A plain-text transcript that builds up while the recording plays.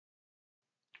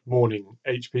Morning,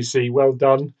 HPC. Well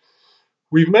done.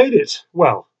 We've made it,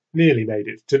 well, nearly made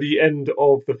it, to the end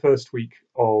of the first week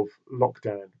of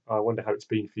lockdown. I wonder how it's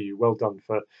been for you. Well done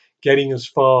for getting as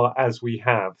far as we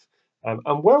have.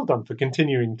 And well done for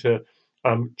continuing to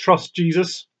trust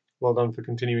Jesus. Well done for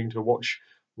continuing to watch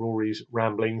Rory's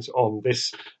ramblings on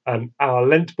this, our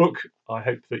Lent book. I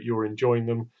hope that you're enjoying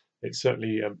them. It's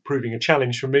certainly proving a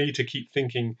challenge for me to keep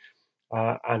thinking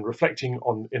and reflecting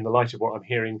on, in the light of what I'm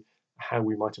hearing, how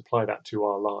we might apply that to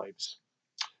our lives.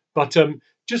 But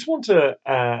just want to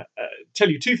tell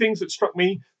you two things that struck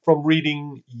me from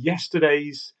reading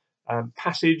yesterday's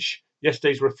passage,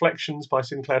 yesterday's reflections by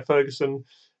Sinclair Ferguson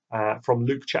from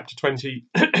Luke chapter 20.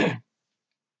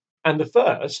 And the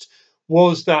first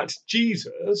was that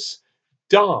Jesus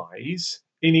dies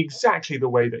in exactly the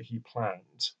way that he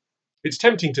planned. It's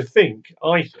tempting to think,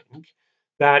 I think,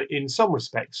 that in some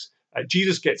respects,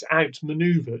 Jesus gets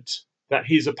outmaneuvered, that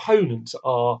his opponents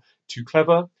are too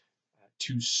clever,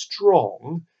 too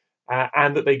strong,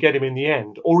 and that they get him in the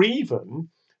end. Or even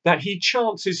that he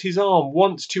chances his arm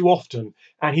once too often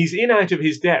and he's in out of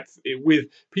his depth with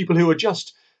people who are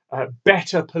just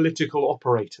better political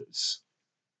operators.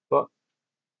 But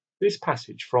this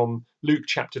passage from Luke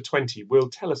chapter 20 will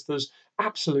tell us there's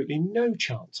absolutely no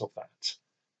chance of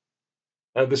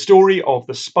that. The story of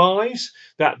the spies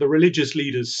that the religious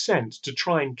leaders sent to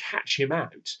try and catch him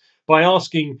out by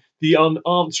asking the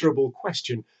unanswerable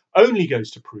question only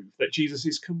goes to prove that Jesus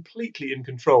is completely in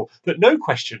control, that no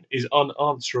question is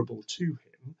unanswerable to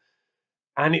him.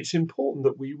 And it's important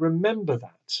that we remember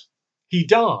that. He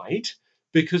died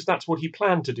because that's what he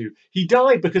planned to do. He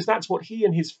died because that's what he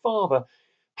and his Father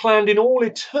planned in all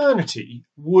eternity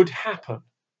would happen.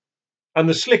 And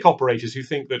the slick operators who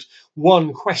think that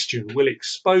one question will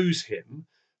expose him,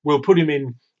 will put him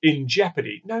in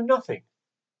jeopardy, know nothing.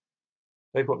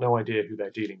 They've got no idea who they're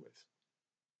dealing with.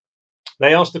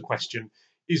 They ask the question,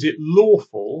 is it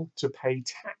lawful to pay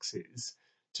taxes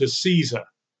to Caesar?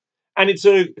 And it's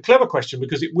a clever question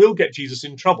because it will get Jesus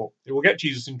in trouble. It will get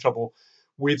Jesus in trouble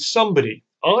with somebody.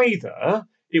 Either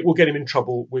it will get him in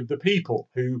trouble with the people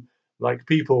who, like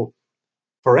people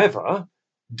forever,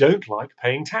 don't like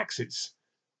paying taxes.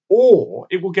 Or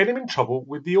it will get him in trouble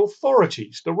with the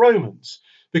authorities, the Romans.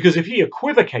 Because if he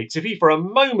equivocates, if he for a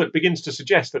moment begins to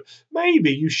suggest that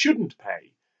maybe you shouldn't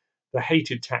pay the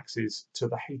hated taxes to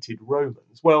the hated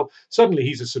Romans, well, suddenly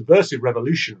he's a subversive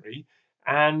revolutionary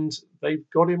and they've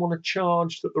got him on a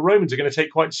charge that the Romans are going to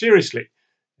take quite seriously.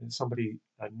 And somebody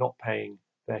not paying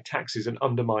their taxes and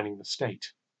undermining the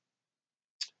state.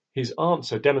 His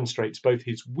answer demonstrates both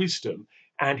his wisdom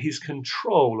and his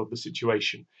control of the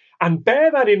situation. And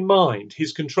bear that in mind,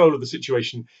 his control of the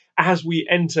situation, as we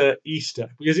enter Easter,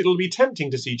 because it'll be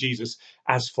tempting to see Jesus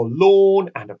as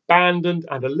forlorn and abandoned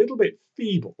and a little bit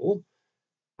feeble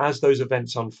as those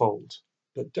events unfold.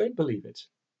 But don't believe it.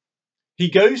 He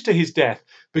goes to his death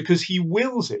because he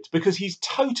wills it, because he's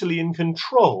totally in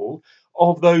control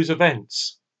of those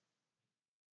events.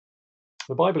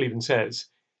 The Bible even says,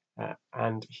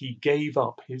 and he gave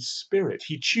up his spirit.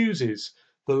 He chooses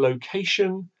the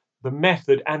location, the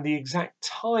method, and the exact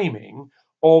timing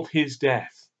of his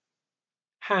death.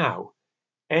 How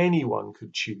anyone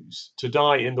could choose to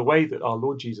die in the way that our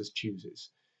Lord Jesus chooses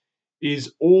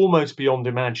is almost beyond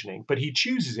imagining, but he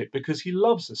chooses it because he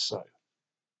loves us so.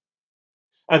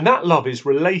 And that love is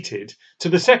related to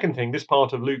the second thing this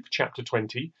part of Luke chapter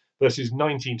 20, verses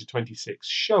 19 to 26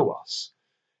 show us.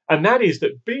 And that is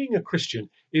that being a Christian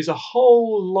is a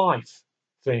whole life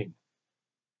thing.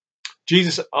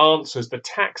 Jesus answers the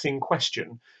taxing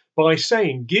question by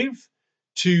saying, give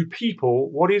to people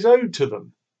what is owed to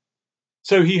them.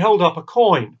 So he held up a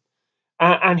coin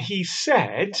and he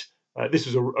said, this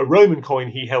was a Roman coin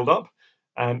he held up.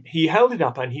 He held it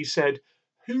up and he said,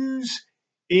 whose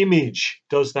image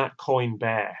does that coin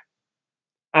bear?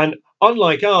 And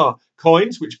unlike our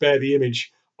coins, which bear the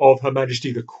image of Her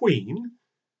Majesty the Queen,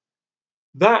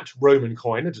 that Roman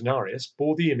coin, a denarius,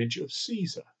 bore the image of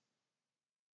Caesar.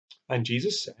 And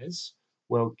Jesus says,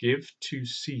 well, give to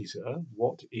Caesar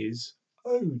what is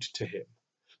owed to him.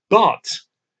 But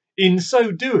in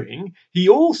so doing, he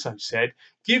also said,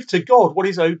 give to God what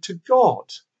is owed to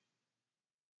God.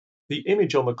 The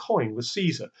image on the coin was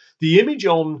Caesar. The image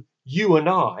on you and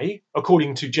I,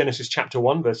 according to Genesis chapter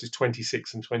 1, verses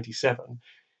 26 and 27,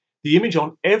 the image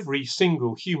on every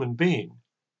single human being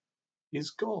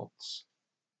is God's.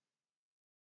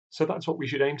 So that's what we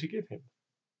should aim to give him.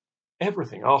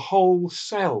 Everything, our whole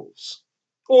selves,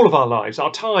 all of our lives,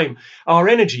 our time, our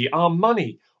energy, our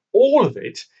money, all of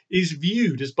it is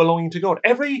viewed as belonging to God.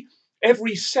 Every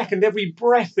second, every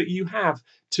breath that you have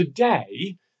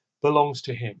today belongs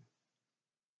to him.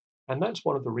 And that's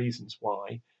one of the reasons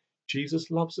why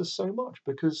Jesus loves us so much,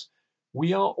 because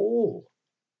we are all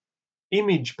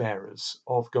image bearers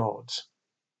of God.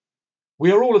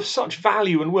 We are all of such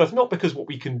value and worth, not because what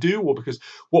we can do or because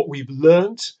what we've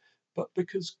learnt, but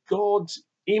because God's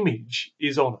image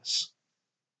is on us.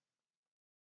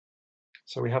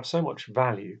 So we have so much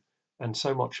value and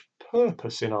so much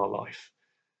purpose in our life.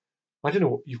 I don't know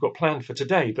what you've got planned for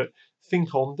today, but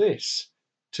think on this.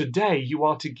 Today you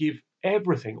are to give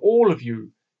everything, all of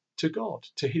you, to God,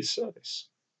 to his service.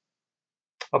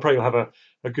 I pray you'll have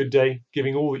a good day,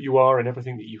 giving all that you are and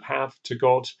everything that you have to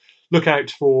God. Look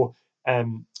out for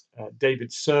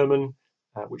David's sermon,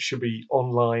 which should be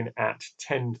online at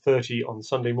 10:30 on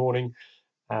Sunday morning.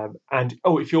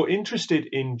 If you're interested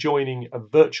in joining a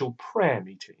virtual prayer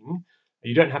meeting,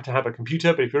 you don't have to have a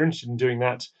computer, but if you're interested in doing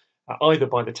that, either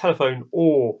by the telephone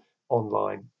or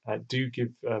online, do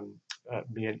give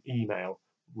me an email,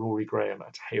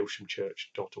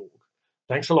 rorygraham@hailshamchurch.org.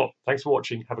 Thanks a lot. Thanks for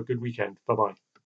watching. Have a good weekend. Bye-bye.